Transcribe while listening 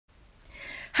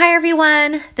Hi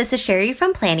everyone, this is Sherry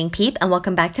from Planning Peep and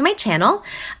welcome back to my channel.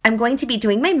 I'm going to be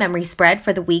doing my memory spread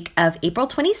for the week of April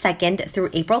 22nd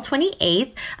through April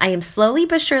 28th. I am slowly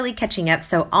but surely catching up,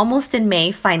 so almost in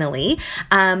May finally.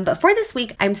 But for this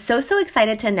week, I'm so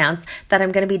excited to announce that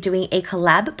I'm going to be doing a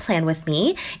collab plan with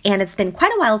me, and it's been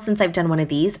quite a while since I've done one of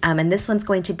these, and this one's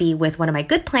going to be with one of my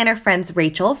good planner friends,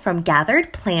 Rachel from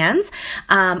Gathered Plans.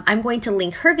 I'm going to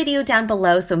link her video down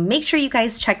below, so make sure you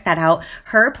guys check that out.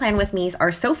 Her plan with me's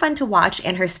are so fun to watch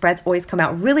and her spreads always come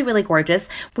out really gorgeous.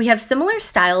 We have similar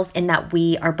styles in that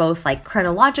we are both like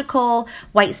chronological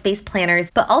white space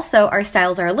planners, but also our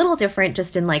styles are a little different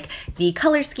just in like the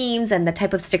color schemes and the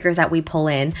type of stickers that we pull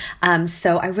in.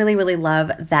 So I really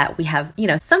love that we have,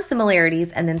 some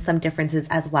similarities and then some differences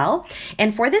as well.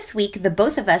 And for this week, the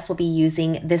both of us will be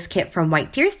using this kit from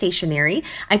White Deer Stationery.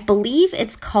 I believe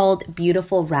it's called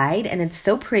Beautiful Ride and it's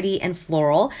so pretty and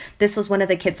floral. This was one of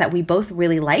the kits that we both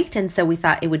really liked, and so we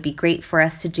thought it would be great for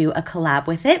us to do a collab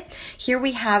with it. Here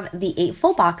we have the 8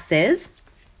 full boxes.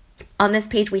 On this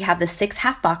page, we have the 6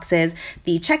 half boxes,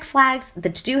 the check flags, the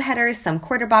to-do headers, some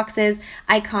quarter boxes,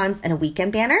 icons, and a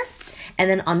weekend banner. And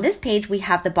then on this page, we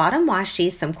have the bottom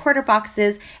washi, some quarter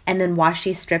boxes, and then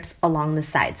washi strips along the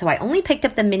side. So I only picked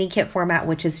up the mini kit format,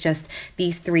 which is just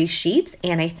these 3 sheets,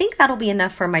 and I think that'll be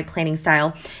enough for my planning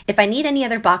style. If I need any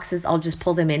other boxes, I'll just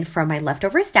pull them in from my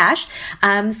leftover stash.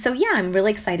 So yeah, I'm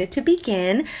really excited to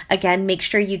begin. Again, make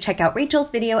sure you check out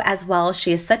Rachel's video as well.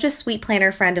 She is such a sweet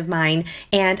planner friend of mine,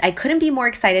 and I couldn't be more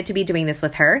excited to be doing this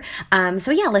with her.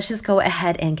 So yeah, let's just go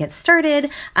ahead and get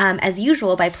started, as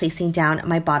usual, by placing down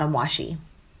my bottom washi.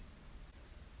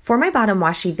 For my bottom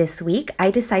washi this week, I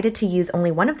decided to use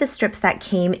only one of the strips that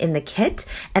came in the kit,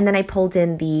 and then I pulled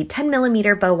in the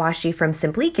 10mm bow washi from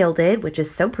Simply Gilded, which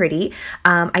is so pretty.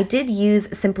 I did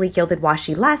use Simply Gilded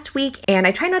washi last week, and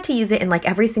I try not to use it in like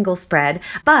every single spread,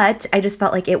 but I just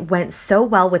felt like it went so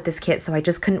well with this kit, so I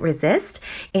just couldn't resist.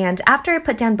 And after I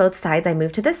put down both sides, I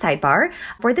moved to the sidebar.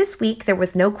 For this week, there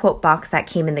was no quote box that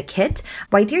came in the kit.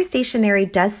 White Deer Stationery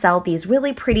does sell these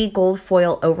really pretty gold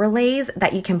foil overlays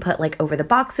that you can put like over the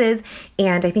box,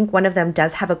 and I think one of them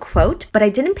does have a quote, but I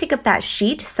didn't pick up that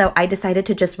sheet, so I decided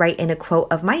to just write in a quote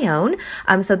of my own.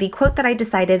 So the quote that I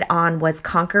decided on was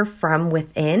 "Conquer from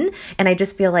within," and I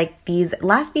just feel like these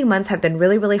last few months have been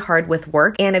really hard with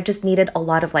work, and I've just needed a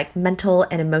lot of like mental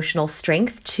and emotional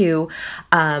strength to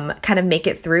kind of make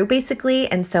it through basically,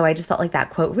 and so I just felt like that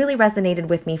quote really resonated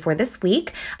with me for this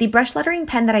week. The brush lettering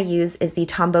pen that I use is the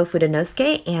Tombow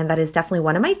Fudenosuke, and that is definitely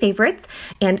one of my favorites,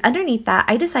 and underneath that,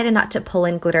 I decided not to pull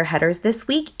in glitter headers this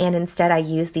week, and instead I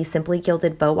used the Simply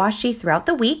Gilded bow washi throughout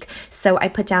the week. So I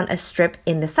put down a strip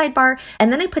in the sidebar,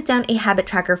 and then I put down a habit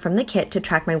tracker from the kit to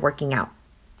track my working out.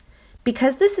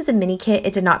 Because this is a mini kit,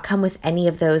 it did not come with any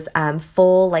of those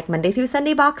full like Monday through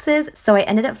Sunday boxes, so I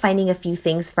ended up finding a few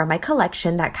things from my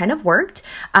collection that kind of worked.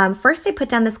 First, I put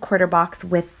down this quarter box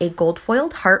with a gold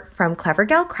foiled heart from Clever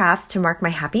Gal Crafts to mark my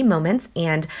happy moments,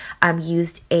 and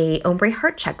used a ombre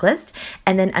heart checklist.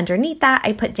 And then underneath that,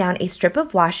 I put down a strip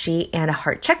of washi and a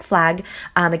heart check flag,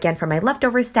 again from my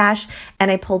leftover stash, and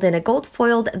I pulled in a gold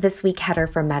foiled This Week header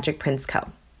from Magic Prints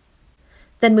Co.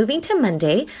 Then moving to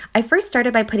Monday, I first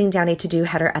started by putting down a to-do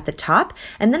header at the top,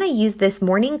 and then I used this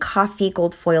morning coffee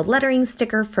gold foiled lettering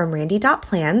sticker from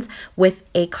Randy.Plans with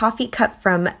a coffee cup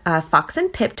from Fox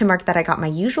and Pip to mark that I got my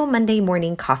usual Monday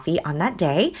morning coffee on that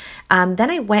day. Then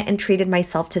I went and treated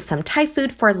myself to some Thai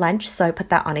food for lunch, so I put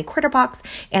that on a quarter box,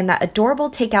 and that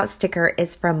adorable takeout sticker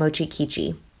is from Mochi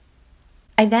Kichi.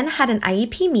 I then had an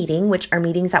IEP meeting, which are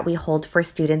meetings that we hold for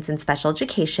students in special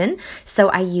education. So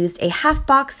I used a half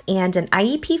box and an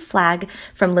IEP flag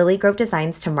from Lily Grove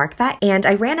Designs to mark that. And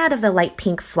I ran out of the light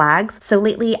pink flags. So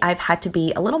lately I've had to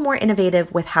be a little more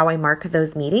innovative with how I mark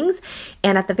those meetings.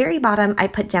 And at the very bottom, I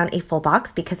put down a full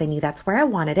box because I knew that's where I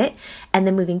wanted it. And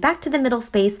then moving back to the middle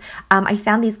space, I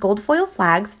found these gold foil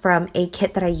flags from a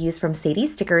kit that I used from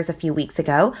Sadie's Stickers a few weeks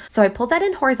ago. So I pulled that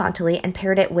in horizontally and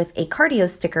paired it with a cardio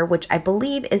sticker, which I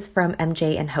believe is from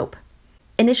MJ and Hope.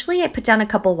 Initially, I put down a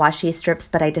couple washi strips,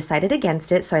 but I decided against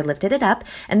it, so I lifted it up,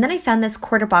 and then I found this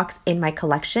quarter box in my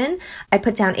collection. I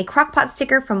put down a crockpot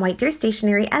sticker from White Deer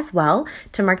Stationery as well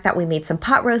to mark that we made some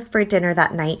pot roast for dinner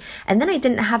that night, and then I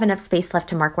didn't have enough space left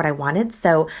to mark what I wanted,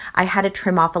 so I had to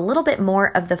trim off a little bit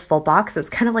more of the full box. So it's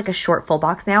kind of like a short full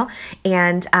box now,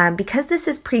 and because this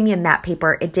is premium matte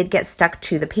paper, it did get stuck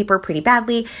to the paper pretty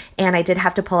badly, and I did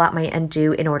have to pull out my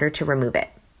undo in order to remove it.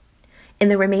 In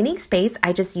the remaining space,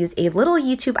 I just used a little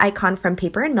YouTube icon from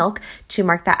Paper and Milk to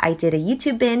mark that I did a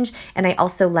YouTube binge, and I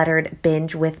also lettered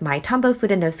binge with my Tombow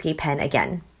Fudenosuke pen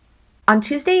again. On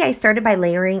Tuesday, I started by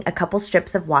layering a couple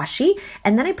strips of washi,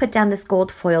 and then I put down this gold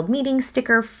foiled meeting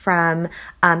sticker from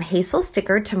Hazel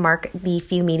Sticker to mark the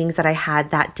few meetings that I had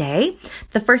that day.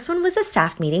 The first one was a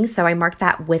staff meeting, so I marked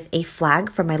that with a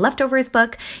flag from my leftovers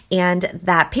book, and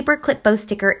that paper clip bow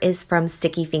sticker is from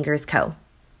Sticky Fingers Co.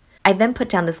 I then put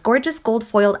down this gorgeous gold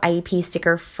foiled IEP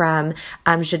sticker from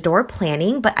J'adore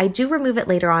Planning, but I do remove it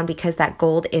later on because that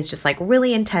gold is just like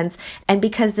really intense, and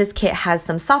because this kit has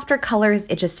some softer colors,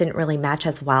 it just didn't really match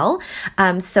as well.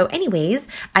 So anyways,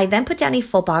 I then put down a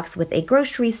full box with a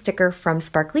grocery sticker from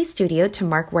Sparkly Studio to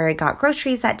mark where I got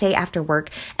groceries that day after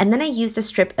work, and then I used a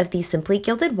strip of the Simply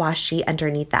Gilded washi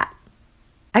underneath that.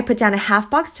 I put down a half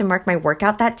box to mark my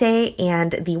workout that day,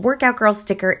 and the Workout Girl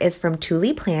sticker is from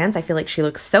Thule Plans. I feel like she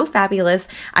looks so fabulous.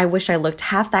 I wish I looked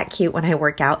half that cute when I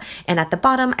work out. And at the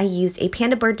bottom, I used a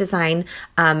panda bird design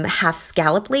half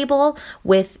scallop label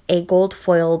with a gold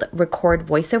foiled record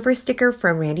voiceover sticker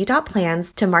from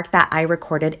Randy.Plans to mark that I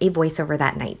recorded a voiceover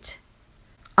that night.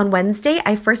 On Wednesday,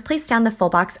 I first placed down the full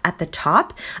box at the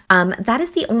top. That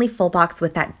is the only full box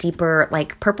with that deeper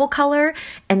like purple color,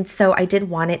 and so I did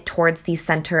want it towards the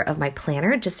center of my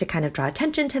planner just to kind of draw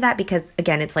attention to that because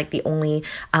again, it's like the only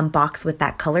box with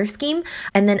that color scheme.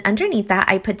 And then underneath that,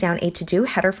 I put down a to-do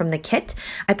header from the kit.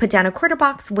 I put down a quarter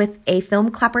box with a film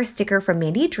clapper sticker from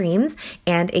Mandy Dreams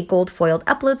and a gold foiled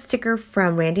upload sticker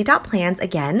from Randy.Plans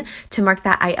again to mark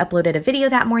that I uploaded a video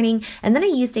that morning. And then I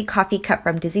used a coffee cup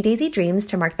from Dizzy Daisy Dreams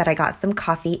to mark that I got some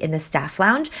coffee in the staff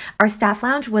lounge. Our staff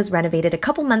lounge was renovated a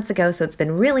couple months ago, so it's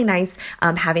been really nice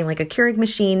having like a Keurig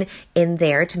machine in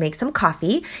there to make some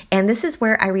coffee. And this is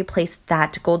where I replaced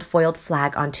that gold foiled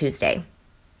flag on Tuesday.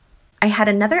 I had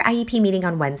another IEP meeting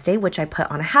on Wednesday, which I put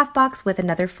on a half box with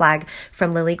another flag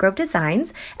from Lily Grove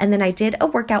Designs. And then I did a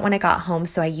workout when I got home,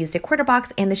 so I used a quarter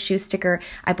box, and the shoe sticker,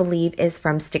 I believe, is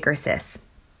from Sticker Sis.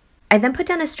 I then put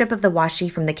down a strip of the washi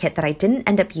from the kit that I didn't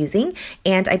end up using,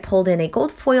 and I pulled in a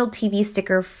gold foiled TV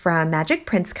sticker from Magic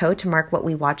Prince Co. to mark what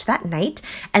we watched that night.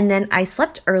 And then I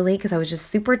slept early because I was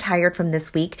just super tired from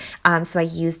this week, so I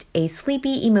used a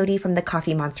sleepy emoji from the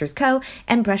Coffee Monsters Co.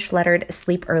 and brush lettered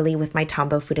sleep early with my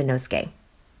Tombow Fudenosuke.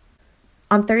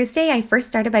 On Thursday, I first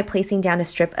started by placing down a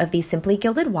strip of the Simply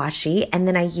Gilded washi, and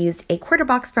then I used a quarter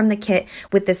box from the kit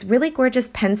with this really gorgeous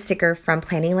pen sticker from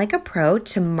Planning Like a Pro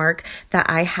to mark that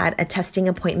I had a testing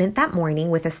appointment that morning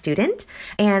with a student.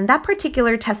 And that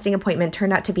particular testing appointment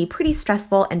turned out to be pretty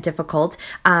stressful and difficult.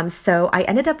 So I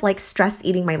ended up like stress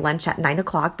eating my lunch at 9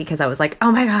 o'clock because I was like,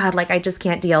 oh my God, like I just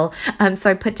can't deal. So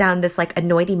I put down this like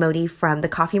annoyed emoji from the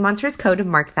Coffee Monsters Co. to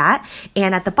mark that.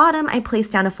 And at the bottom, I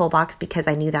placed down a full box because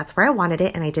I knew that's where I wanted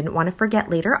it and I didn't want to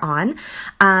forget later on.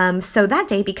 So that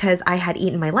day, because I had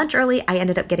eaten my lunch early, I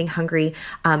ended up getting hungry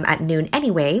at noon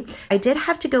anyway. I did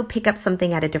have to go pick up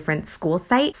something at a different school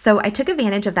site, so I took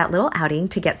advantage of that little outing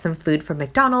to get some food from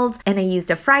McDonald's, and I used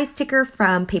a fry sticker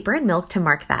from Paper and Milk to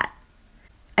mark that.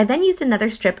 I then used another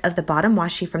strip of the bottom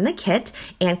washi from the kit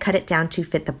and cut it down to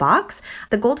fit the box.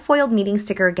 The gold foiled meeting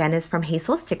sticker again is from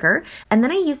Hazel Sticker, and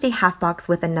then I used a half box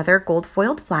with another gold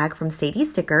foiled flag from Sadie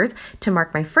Stickers to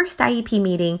mark my first IEP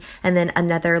meeting, and then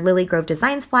another Lily Grove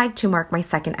Designs flag to mark my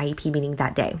second IEP meeting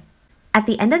that day. At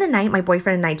the end of the night, my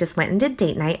boyfriend and I just went and did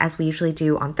date night as we usually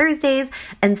do on Thursdays,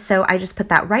 and so I just put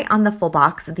that right on the full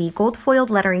box. The gold foiled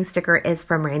lettering sticker is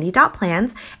from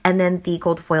Randy.Plans, and then the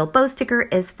gold foiled bow sticker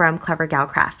is from Clever Gal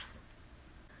Crafts.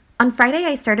 On Friday,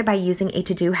 I started by using a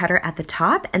to-do header at the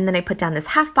top, and then I put down this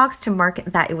half box to mark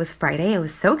that it was Friday. I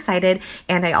was so excited,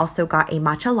 and I also got a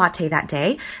matcha latte that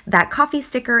day. That coffee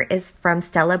sticker is from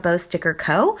Stella Bow Sticker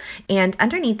Co., and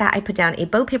underneath that, I put down a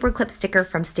bow paper clip sticker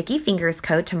from Sticky Fingers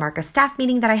Co. to mark a staff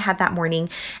meeting that I had that morning.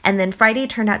 And then Friday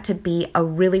turned out to be a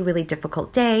really, really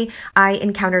difficult day. I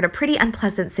encountered a pretty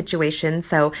unpleasant situation,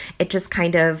 so it just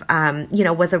kind of,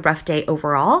 was a rough day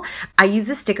overall. I used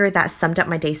a sticker that summed up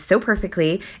my day so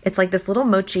perfectly. It's like this little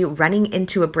mochi running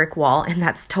into a brick wall, and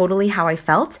that's totally how I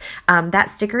felt. That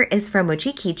sticker is from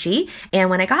Mochi Kichi, and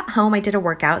when I got home, I did a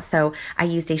workout, so I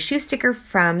used a shoe sticker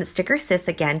from Sticker Sis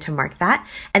again to mark that.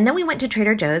 And then we went to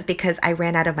Trader Joe's because I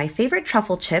ran out of my favorite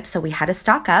truffle chips, so we had to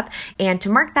stock up. And to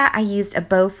mark that, I used a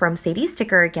bow from Sadie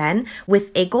Sticker again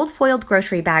with a gold foiled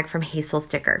grocery bag from Hazel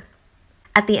Sticker.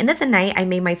 At the end of the night, I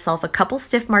made myself a couple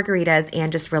stiff margaritas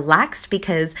and just relaxed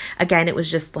because, again, it was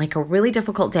just like a really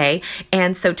difficult day.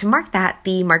 And so to mark that,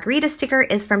 the margarita sticker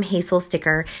is from Hazel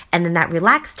Sticker, and then that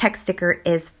relaxed text sticker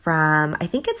is from, I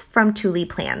think it's from Thule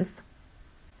Plans.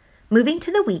 Moving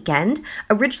to the weekend,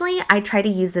 originally I tried to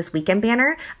use this weekend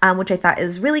banner, which I thought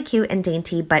is really cute and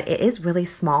dainty, but it is really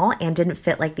small and didn't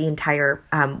fit like the entire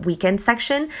weekend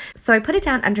section. So I put it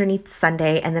down underneath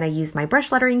Sunday, and then I used my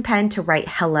brush lettering pen to write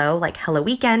hello, like hello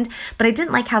weekend, but I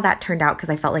didn't like how that turned out because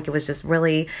I felt like it was just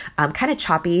really kind of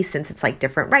choppy since it's like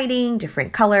different writing,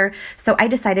 different color. So I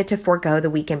decided to forego the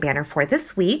weekend banner for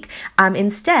this week.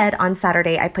 Instead, on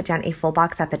Saturday, I put down a full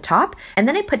box at the top, and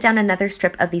then I put down another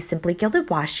strip of the Simply Gilded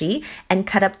washi and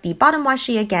cut up the bottom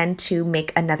washi again to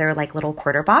make another like little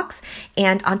quarter box.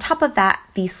 And on top of that,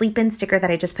 the sleep in sticker that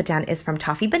I just put down is from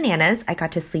Toffee Bananas. I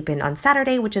got to sleep in on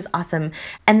Saturday, which is awesome.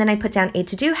 And then I put down a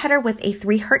to-do header with a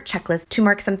 3 heart checklist to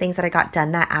mark some things that I got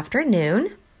done that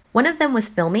afternoon. One of them was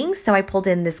filming, so I pulled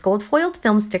in this gold foiled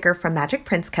film sticker from Magic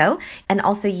Prints Co. and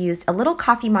also used a little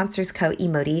Coffee Monsters Co.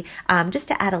 emoji just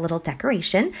to add a little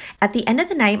decoration. At the end of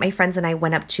the night, my friends and I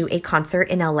went up to a concert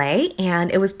in LA,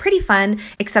 and it was pretty fun,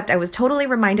 except I was totally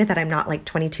reminded that I'm not like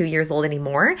 22 years old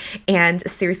anymore. And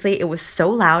seriously, it was so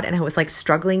loud, and I was like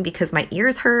struggling because my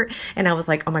ears hurt, and I was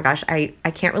like, oh my gosh, I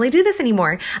can't really do this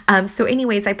anymore. So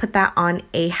anyways, I put that on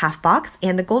a half box,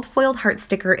 and the gold foiled heart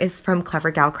sticker is from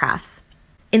Clever Gal Crafts.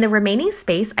 In the remaining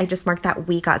space, I just marked that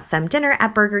we got some dinner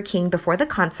at Burger King before the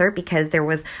concert because there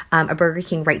was a Burger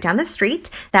King right down the street.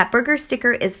 That burger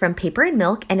sticker is from Paper and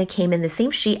Milk, and it came in the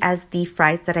same sheet as the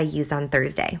fries that I used on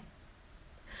Thursday.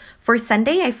 For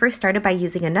Sunday, I first started by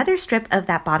using another strip of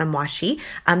that bottom washi.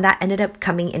 That ended up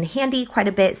coming in handy quite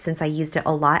a bit since I used it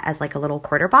a lot as like a little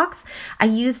quarter box. I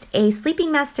used a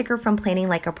sleeping mask sticker from Planning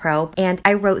Like a Pro, and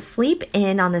I wrote sleep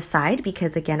in on the side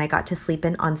because again, I got to sleep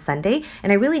in on Sunday,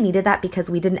 and I really needed that because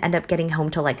we didn't end up getting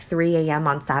home till like 3 a.m.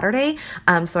 on Saturday.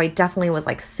 So I definitely was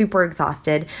like super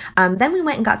exhausted. Then we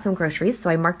went and got some groceries.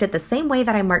 So I marked it the same way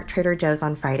that I marked Trader Joe's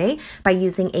on Friday by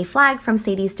using a flag from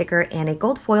Sadie sticker and a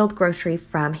gold foiled grocery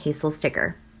from Hazel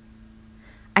sticker.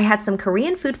 I had some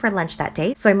Korean food for lunch that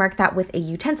day, so I marked that with a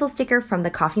utensil sticker from the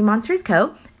Coffee Monsters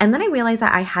Co. And then I realized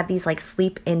that I had these like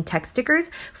sleep in text stickers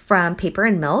from Paper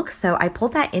and Milk, so I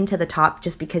pulled that into the top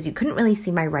just because you couldn't really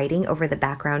see my writing over the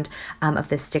background of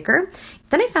this sticker.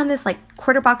 Then I found this like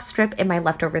quarter box strip in my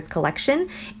leftovers collection,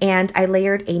 and I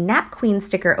layered a Nap Queen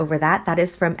sticker over that. That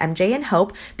is from MJ and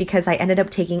Hope because I ended up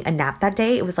taking a nap that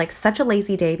day. It was like such a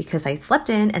lazy day because I slept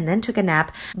in and then took a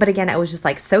nap, but again, I was just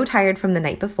like so tired from the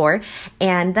night before.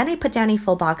 And then I put down a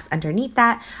full box underneath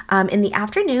that. In the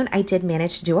afternoon, I did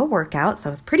manage to do a workout, so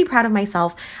I was pretty proud of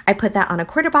myself. I put that on a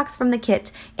quarter box from the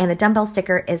kit, and the dumbbell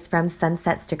sticker is from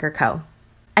Sunset Sticker Co.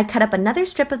 I cut up another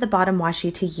strip of the bottom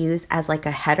washi to use as like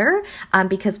a header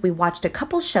because we watched a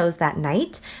couple shows that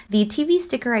night. The TV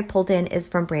sticker I pulled in is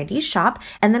from Brandy's Shop,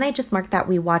 and then I just marked that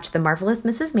we watched The Marvelous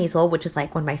Mrs. Maisel, which is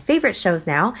like one of my favorite shows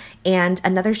now, and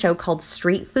another show called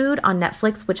Street Food on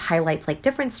Netflix, which highlights like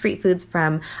different street foods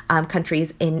from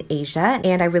countries in Asia,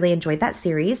 and I really enjoyed that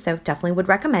series, so definitely would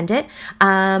recommend it.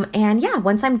 And yeah,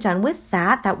 once I'm done with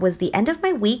that, that was the end of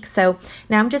my week, so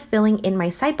now I'm just filling in my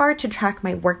sidebar to track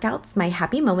my workouts, my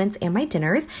happy moments, and my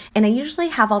dinners, and I usually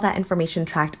have all that information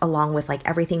tracked along with like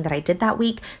everything that I did that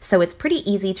week, so it's pretty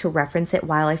easy to reference it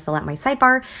while I fill out my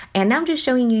sidebar. And now I'm just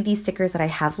showing you these stickers that I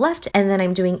have left, and then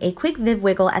I'm doing a quick Viv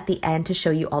wiggle at the end to show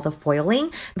you all the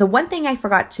foiling. The one thing I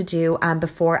forgot to do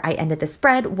before I ended the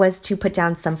spread was to put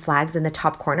down some flags in the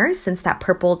top corners since that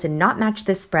purple did not match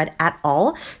this spread at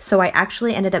all, so I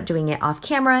actually ended up doing it off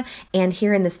camera, and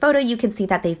here in this photo you can see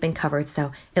that they've been covered,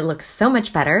 so it looks so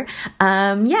much better.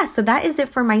 Yeah, so that is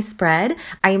it for my spread.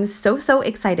 I am so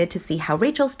excited to see how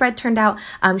Rachel's spread turned out.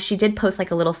 She did post like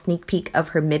a little sneak peek of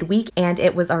her midweek, and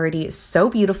it was already so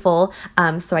beautiful.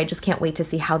 So I just can't wait to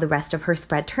see how the rest of her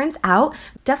spread turns out.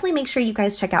 Definitely make sure you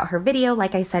guys check out her video.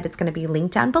 Like I said, it's going to be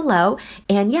linked down below.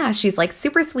 And yeah, she's like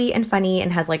super sweet and funny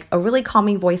and has like a really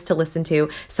calming voice to listen to.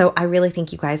 So I really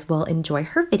think you guys will enjoy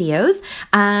her videos.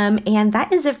 And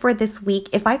that is it for this week.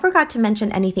 If I forgot to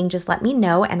mention anything, just let me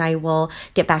know and I will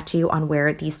get back to you on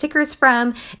where these stickers from.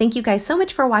 Thank you guys so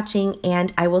much for watching,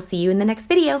 and I will see you in the next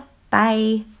video.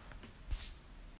 Bye!